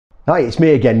Hi, it's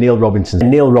me again, Neil Robinson.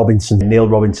 Neil Robinson.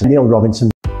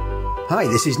 Hi,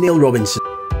 this is Neil Robinson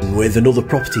with another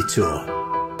property tour.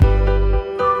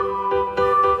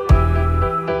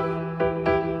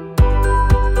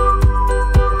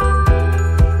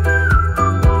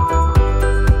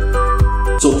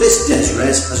 So this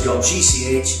Desres has got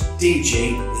GCH,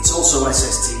 DG, it's also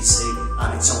SSTC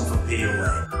and it's on for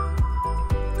POA.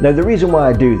 Now the reason why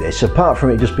I do this, apart from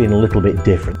it just being a little bit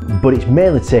different, but it's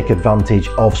mainly to take advantage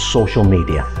of social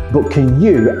media. But can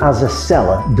you, as a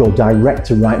seller, go direct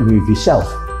to Rightmove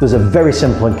yourself? There's a very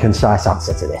simple and concise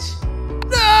answer to this.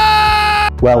 No!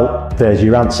 Well, there's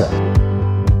your answer.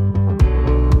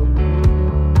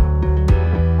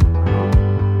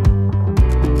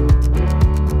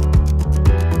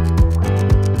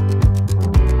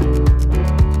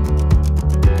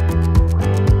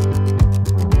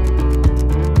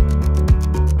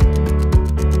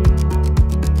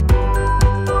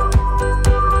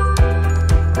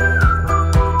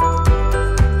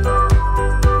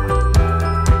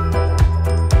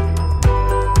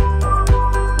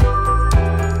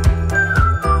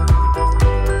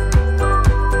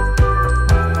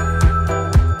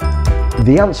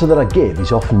 The answer that I give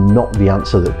is often not the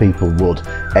answer that people would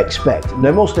expect.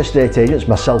 Now most estate agents,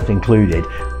 myself included,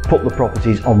 put the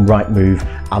properties on Rightmove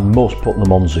and most put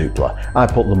them on Zoopla. I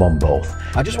put them on both.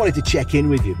 I just wanted to check in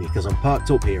with you because I'm parked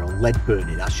up here on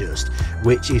Ledburn in Ashurst,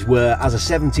 which is where, as a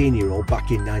 17-year-old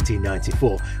back in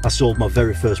 1994, I sold my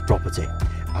very first property.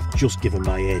 I've just given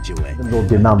my age away. Even though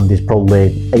demand is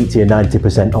probably 80 or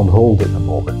 90% on hold at the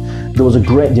moment, there was a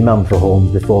great demand for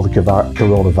homes before the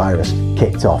coronavirus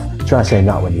kicked off. Try saying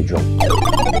that when you're drunk.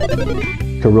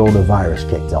 Coronavirus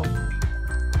kicked off.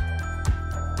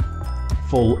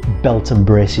 Full belt and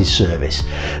braces service.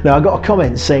 Now I got a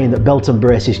comment saying that belt and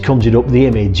braces conjured up the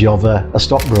image of a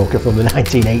stockbroker from the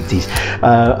 1980s,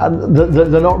 and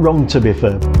they're not wrong, to be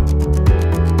fair.